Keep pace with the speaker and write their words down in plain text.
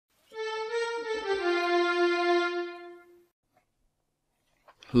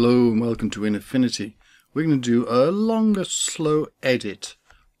Hello and welcome to Infinity. We're going to do a longer slow edit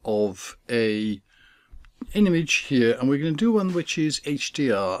of an image here, and we're going to do one which is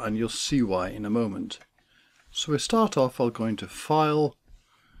HDR, and you'll see why in a moment. So we start off, I'll go into File,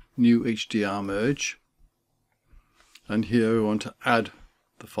 New HDR Merge, and here we want to add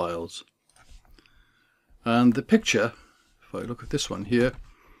the files. And the picture, if I look at this one here,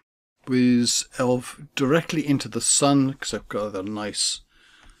 is of directly into the sun, because I've got a nice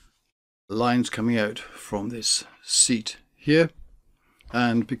lines coming out from this seat here,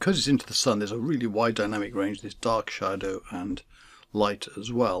 and because it's into the sun there's a really wide dynamic range. There's dark, shadow and light as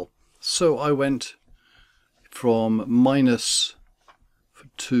well. So I went from -2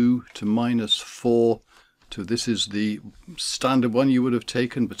 to -4 to this is the standard one you would have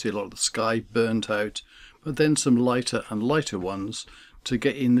taken, but see a lot of the sky burnt out, but then some lighter and lighter ones to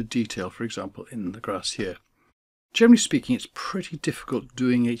get in the detail, for example in the grass here. Generally speaking, it's pretty difficult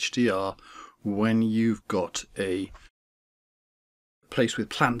doing HDR when you've got a place with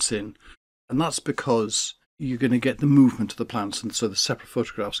plants in, and that's because you're going to get the movement of the plants, and so the separate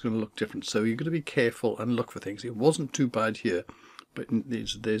photograph's going to look different. So you've got to be careful and look for things. It wasn't too bad here, but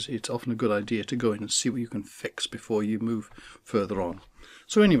it's often a good idea to go in and see what you can fix before you move further on.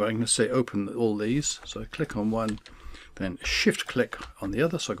 So anyway, I'm going to say open all these. So I click on one, then shift click on the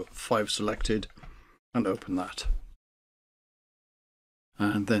other, so I've got 5 selected, and open that.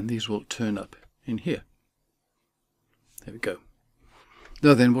 And then these will turn up in here. There we go.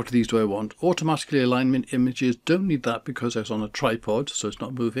 Now then, what of these do I want? Automatically alignment images, don't need that because it's on a tripod, so it's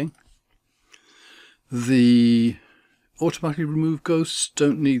not moving. The automatically remove ghosts,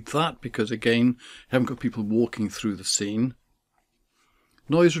 don't need that because again, you haven't got people walking through the scene.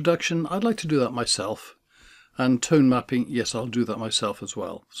 Noise reduction, I'd like to do that myself. And tone mapping, yes, I'll do that myself as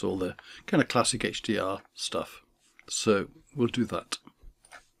well. So all the kind of classic HDR stuff. So we'll do that.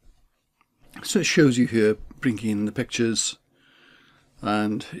 So it shows you here bringing in the pictures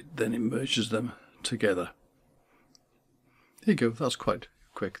and then it merges them together. There you go, that's quite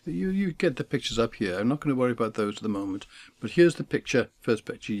quick. You get the pictures up here. I'm not going to worry about those at the moment, but here's the picture, first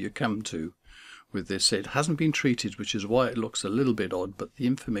picture you come to with this. It hasn't been treated, which is why it looks a little bit odd, but the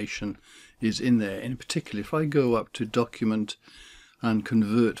information is in there. In particular, if I go up to document and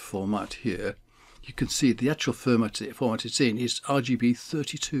convert format here, you can see the actual format it's in is RGB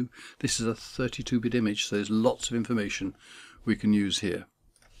 32. This is a 32-bit image, so there's lots of information we can use here.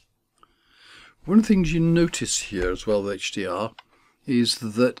 One of the things you notice here as well with HDR is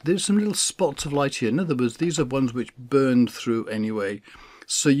that there's some little spots of light here. In other words, these are ones which burn through anyway,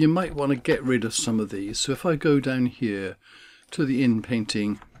 so you might want to get rid of some of these. So if I go down here to the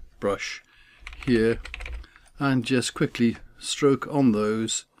in-painting brush here and just quickly stroke on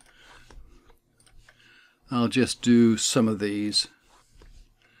those, I'll just do some of these.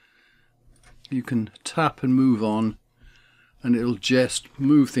 You can tap and move on and it'll just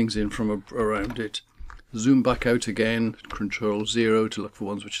move things in from around it. Zoom back out again, Control 0 to look for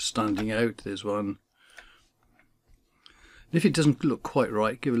ones which are standing out. There's one. If it doesn't look quite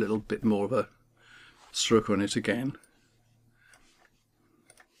right, give a little bit more of a stroke on it again.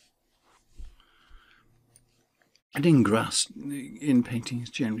 And in grass, in painting is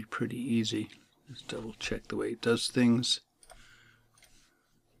generally pretty easy. Just double check the way it does things.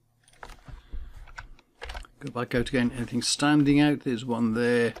 Go back out again, anything standing out, there's one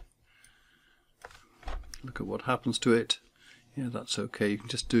there. Look at what happens to it. Yeah, that's okay, you can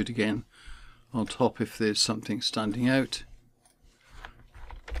just do it again on top if there's something standing out.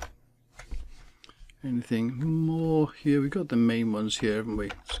 Anything more here? We've got the main ones here, haven't we?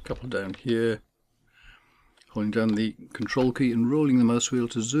 There's a couple down here. Holding down the control key and rolling the mouse wheel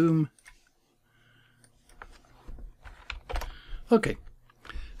to zoom. Okay,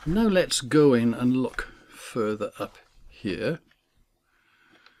 now let's go in and look further up here.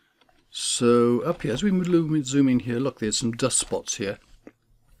 So up here, as we zoom in here, look, there's some dust spots here.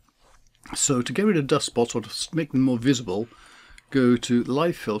 So to get rid of dust spots or to make them more visible, go to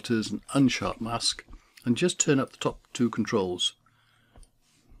Live Filters and Unsharp Mask and just turn up the top 2 controls.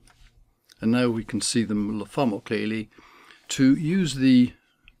 And now we can see them far more clearly. To use the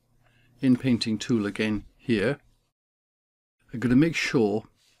in-painting tool again here, I'm going to make sure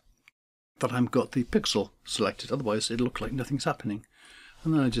that I've got the pixel selected, otherwise it'll look like nothing's happening.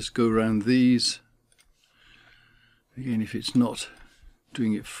 And then I just go around these. Again, if it's not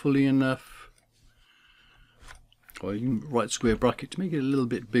doing it fully enough, or you can right square bracket to make it a little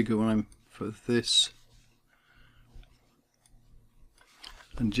bit bigger when I'm for this.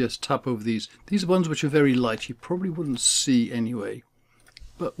 And just tap over these. These are ones which are very light, you probably wouldn't see anyway,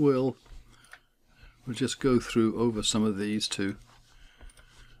 but we'll just go through over some of these to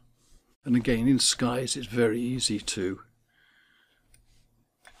And again, in skies, it's very easy to...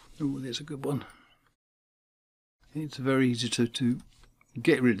 Oh, there's a good one. It's very easy to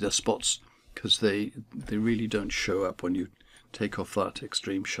get rid of the spots because they really don't show up when you take off that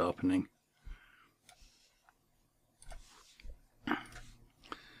extreme sharpening.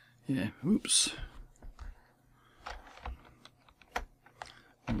 Yeah, oops.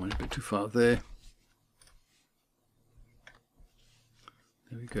 I went a bit too far there.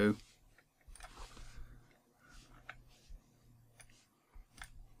 There we go.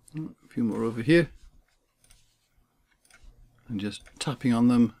 A few more over here. And just tapping on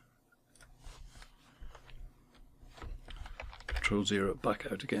them. Control 0 back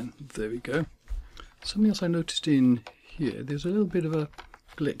out again. There we go. Something else I noticed in here, there's a little bit of a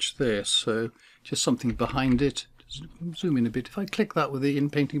glitch there, so just something behind it. Zoom in a bit. If I click that with the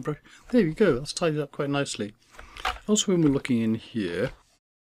in-painting brush, there we go, that's tidied up quite nicely. Also, when we're looking in here,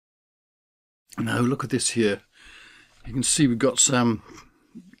 now look at this here, you can see we've got some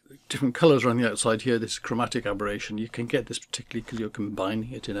different colours around the outside here. This chromatic aberration, you can get this particularly because you're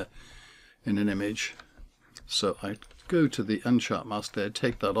combining it in an image. So I go to the unsharp mask there,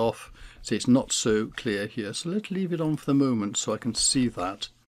 take that off. See, it's not so clear here, so let's leave it on for the moment so I can see that.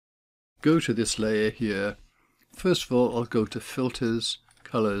 Go to this layer here. First of all, I'll go to filters,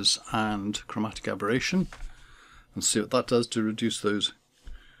 colours and chromatic aberration and see what that does to reduce those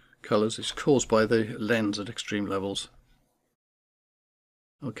colours. It's caused by the lens at extreme levels.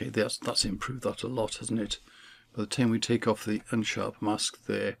 Okay, that's improved that a lot, hasn't it? By the time we take off the unsharp mask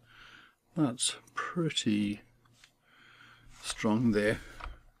there, that's pretty strong there.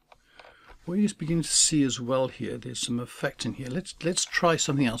 What you just begin to see as well here, there's some effect in here. Let's try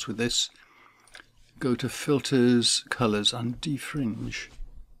something else with this. Go to filters, colours and defringe.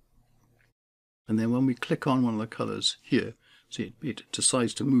 And then when we click on one of the colours here, see it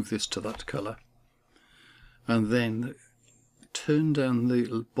decides to move this to that colour. And then turn down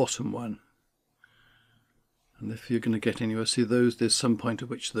the bottom one. And if you're going to get anywhere, see those, there's some point at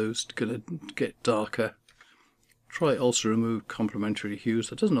which those are going to get darker. Try also remove complementary hues.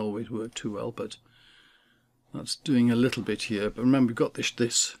 That doesn't always work too well, but that's doing a little bit here. But remember, we've got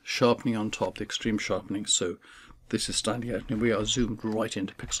this sharpening on top, the extreme sharpening, so this is standing out, and we are zoomed right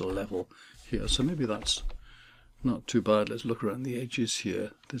into pixel level here. So maybe that's not too bad. Let's look around the edges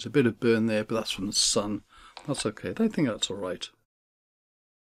here. There's a bit of burn there, but that's from the sun. That's okay. I think that's all right.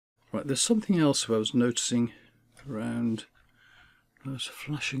 Right, there's something else I was noticing around. I was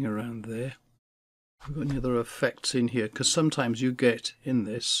flashing around there. Have we got any other effects in here? Because sometimes you get in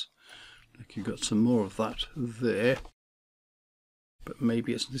this, like you've got some more of that there, but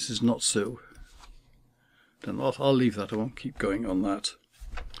maybe this is not so. Then I'll leave that. I won't keep going on that.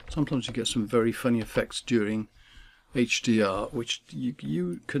 Sometimes you get some very funny effects during HDR, which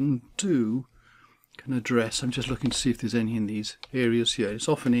you can address. I'm just looking to see if there's any in these areas here. It's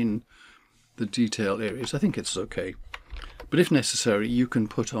often in the detail areas. I think it's okay. But if necessary, you can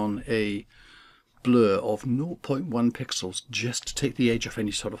put on a blur of 0.1 pixels just to take the edge off any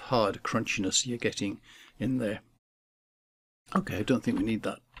sort of hard crunchiness you're getting in there. Okay, I don't think we need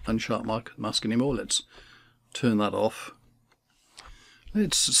that unsharp mask anymore. Let's turn that off.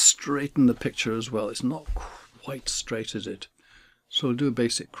 Let's straighten the picture as well. It's not quite straight, is it? So we'll do a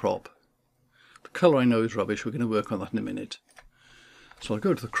basic crop. The colour I know is rubbish. We're going to work on that in a minute. So I'll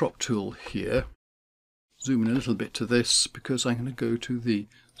go to the crop tool here, zoom in a little bit to this because I'm going to go to the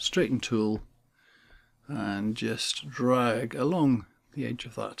straighten tool and just drag along the edge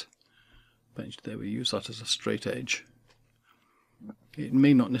of that bench there. We use that as a straight edge. It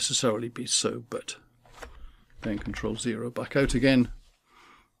may not necessarily be so, but then Control 0 back out again.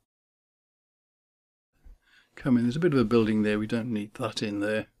 Come in, there's a bit of a building there, we don't need that in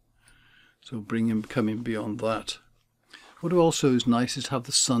there. So bring him, come in beyond that. What also is nice is have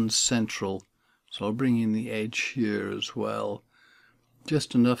the sun central. So I'll bring in the edge here as well.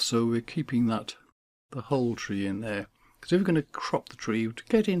 Just enough so we're keeping that, the whole tree in there. Because if we're going to crop the tree, to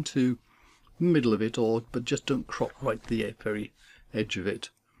get into the middle of it, but just don't crop right the very edge of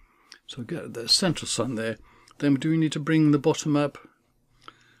it. So get the central sun there. Then do we need to bring the bottom up?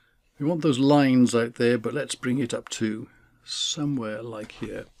 We want those lines out there, but let's bring it up to somewhere like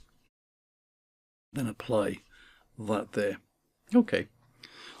here. Then apply that there. Okay,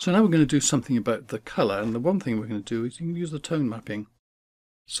 so now we're going to do something about the colour, and the one thing we're going to do is you can use the tone mapping.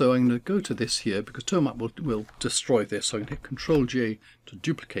 So I'm going to go to this here because tone map will destroy this, so I'm going to hit Control J to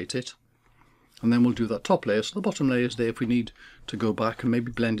duplicate it, and then we'll do that top layer. So the bottom layer is there if we need to go back and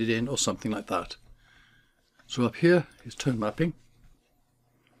maybe blend it in or something like that. So up here is tone mapping,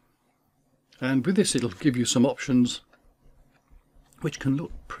 and with this it'll give you some options which can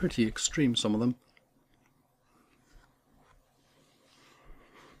look pretty extreme, some of them.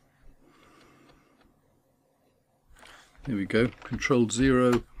 There we go, Control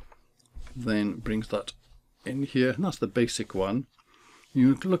 0, then brings that in here, and that's the basic one.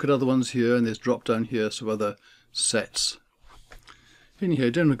 You can look at other ones here, and there's drop down here, so other sets. In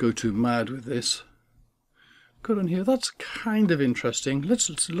here, don't go too mad with this. Go on here, that's kind of interesting.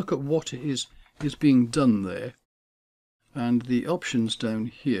 Let's look at what it is being done there. And the options down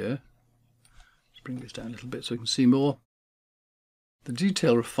here, let's bring this down a little bit so you can see more. The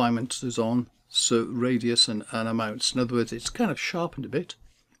detail refinement is on, so radius and amounts. In other words, it's kind of sharpened a bit.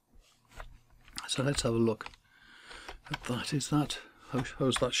 So let's have a look at that. Is that,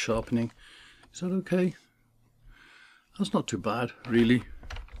 how's that sharpening? Is that okay? That's not too bad, really.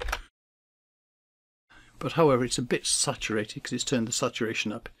 But however, it's a bit saturated because it's turned the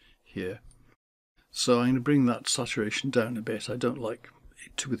saturation up here. So I'm going to bring that saturation down a bit. I don't like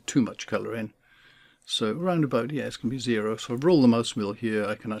it with too much colour in. So round about, yeah, it's going to be 0. So I roll the mouse wheel here,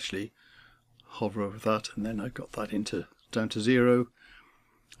 I can actually hover over that, and then I've got that down to 0.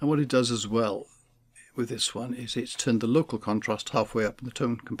 And what it does as well with this one is it's turned the local contrast halfway up and the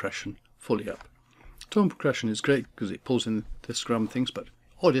tone compression fully up. Tone compression is great because it pulls in the histogram things, but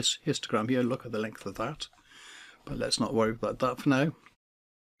or this histogram here, look at the length of that. But let's not worry about that for now.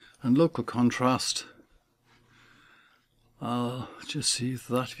 And local contrast, just see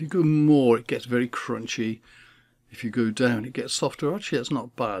that if you go more it gets very crunchy. If you go down it gets softer. Actually that's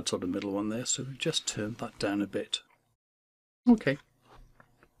not bad, sort of middle one there, so we've just turned that down a bit. Okay,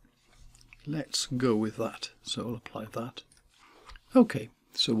 let's go with that. So I'll apply that. Okay,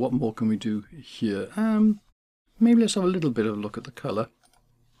 so what more can we do here? Maybe let's have a little bit of a look at the colour.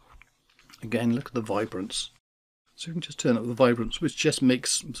 Again, look at the vibrance. So you can just turn up the vibrance, which just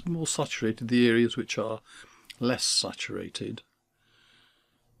makes more saturated the areas which are less saturated.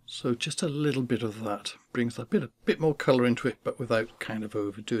 So just a little bit of that brings a bit more colour into it, but without kind of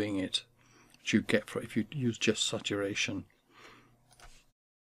overdoing it, which you get for if you use just saturation.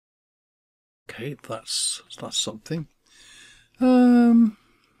 Okay, that's something.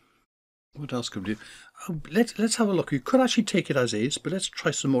 What else could we do? Let's have a look. You could actually take it as is, but let's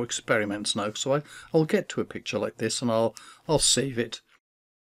try some more experiments now. So I'll get to a picture like this and I'll save it,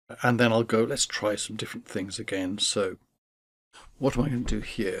 and then I'll go, let's try some different things again. So what am I going to do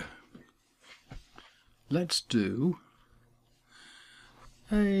here? Let's do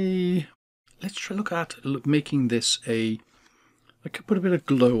let's try look at making this I could put a bit of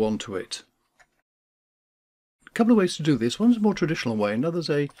glow onto it. A couple of ways to do this. One's a more traditional way, another's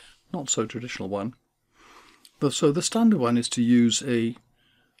a not so traditional one. So the standard one is to use a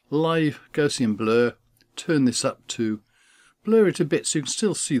live Gaussian blur, turn this up to blur it a bit so you can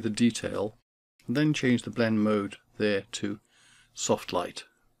still see the detail, and then change the blend mode there to soft light.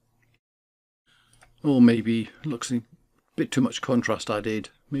 Or maybe it looks a bit too much contrast added,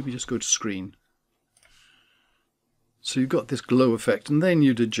 maybe just go to screen. So you've got this glow effect, and then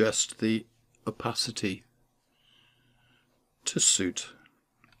you'd adjust the opacity to suit.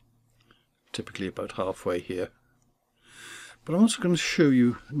 Typically about halfway here. But I'm also going to show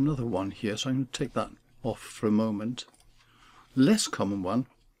you another one here, so I'm going to take that off for a moment. Less common one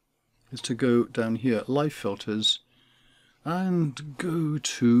is to go down here, live filters, and go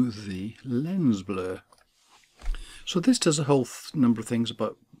to the lens blur. So this does a whole number of things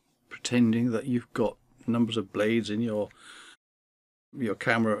about pretending that you've got numbers of blades in your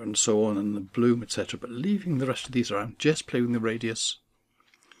camera and so on, and the bloom, etc., but leaving the rest of these around. Just play with the radius.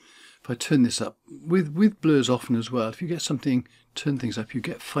 If I turn this up, with blurs often as well, if you get something, turn things up, you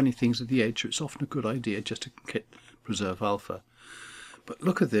get funny things at the edge, so it's often a good idea just to preserve alpha. But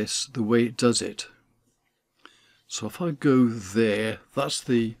look at this, the way it does it. So if I go there, that's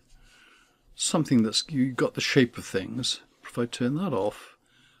something that's, you got the shape of things. If I turn that off,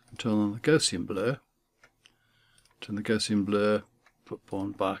 and turn on the Gaussian blur, turn the Gaussian blur, put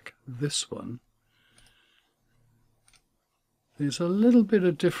one back, this one, there's a little bit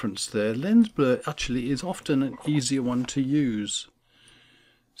of difference there. Lens blur actually is often an easier one to use.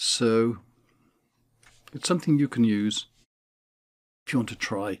 So it's something you can use if you want to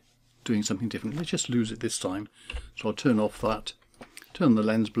try doing something different. Let's just lose it this time. So I'll turn off that, turn on the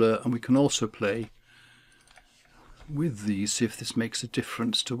lens blur, and we can also play with these, see if this makes a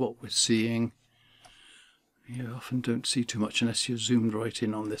difference to what we're seeing. You often don't see too much unless you're zoomed right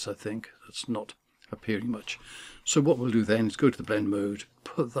in on this, I think. That's not appearing much. So what we'll do then is go to the blend mode,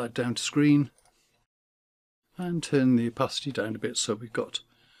 put that down to screen, and turn the opacity down a bit so we've got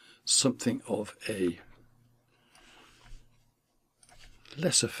something of a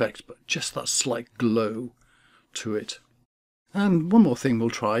less effect, but just that slight glow to it. And one more thing we'll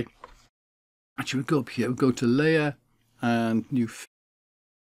try. Actually, we'll go up here, we'll go to Layer and New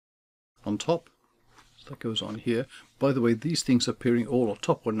on top. So that goes on here. By the way, these things are appearing all on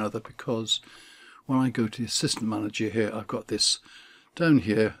top of one another because when I go to the Assistant Manager here, I've got this down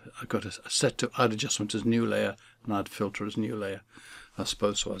here. I've got a set to add adjustment as new layer and add filter as new layer, I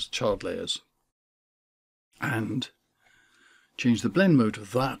suppose, so as child layers. And change the blend mode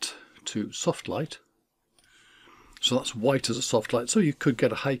of that to soft light. So that's white as a soft light, so you could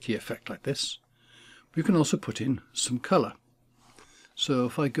get a high key effect like this. You can also put in some colour. So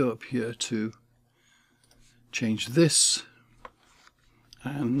if I go up here to change this,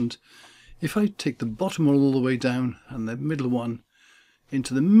 and if I take the bottom one all the way down and the middle one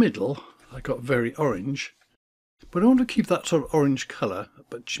into the middle, I got very orange. But I want to keep that sort of orange colour,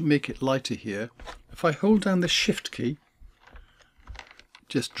 but make it lighter here. If I hold down the Shift key,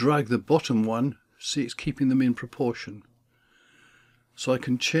 just drag the bottom one, see it's keeping them in proportion. So I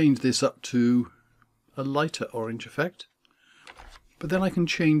can change this up to a lighter orange effect. But then I can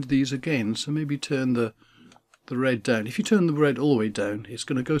change these again, so maybe turn the red down. If you turn the red all the way down, it's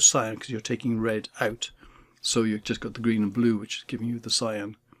going to go cyan because you're taking red out. So you've just got the green and blue, which is giving you the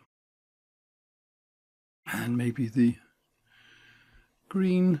cyan. And maybe the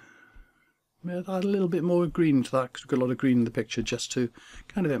green, add a little bit more green to that because we've got a lot of green in the picture, just to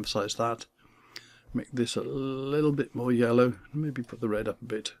kind of emphasize that. Make this a little bit more yellow, maybe put the red up a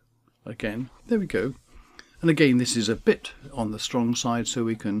bit again. There we go. And again, this is a bit on the strong side, so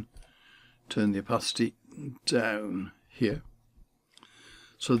we can turn the opacity down here.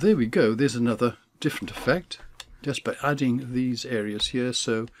 So there we go. There's another different effect just by adding these areas here.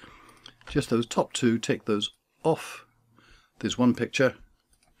 So just those top two, take those off. There's one picture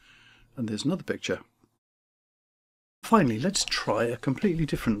and there's another picture. Finally, let's try a completely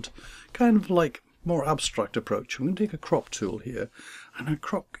different, kind of like more abstract approach. I'm going to take a crop tool here and I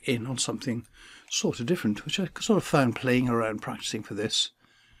crop in on something sort of different, which I sort of found playing around practicing for this.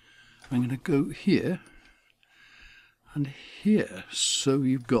 I'm going to go here and here, so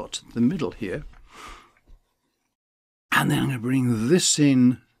you've got the middle here, and then I'm going to bring this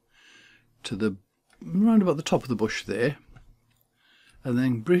in to the round about the top of the bush there, and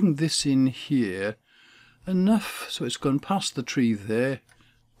then bring this in here enough so it's gone past the tree there,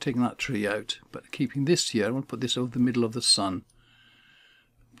 taking that tree out, but keeping this here. I want to put this over the middle of the sun.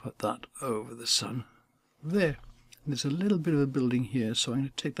 Put that over the sun there. And there's a little bit of a building here, so I'm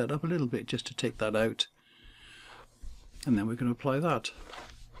going to take that up a little bit just to take that out, and then we're going to apply that.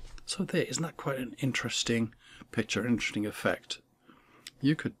 So there, isn't that quite an interesting picture, interesting effect?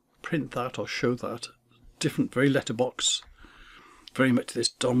 You could print that or show that, different, very letterbox, very much this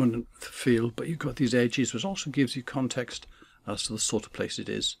dominant feel, but you've got these edges, which also gives you context as to the sort of place it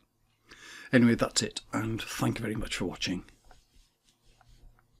is. Anyway, that's it, and thank you very much for watching.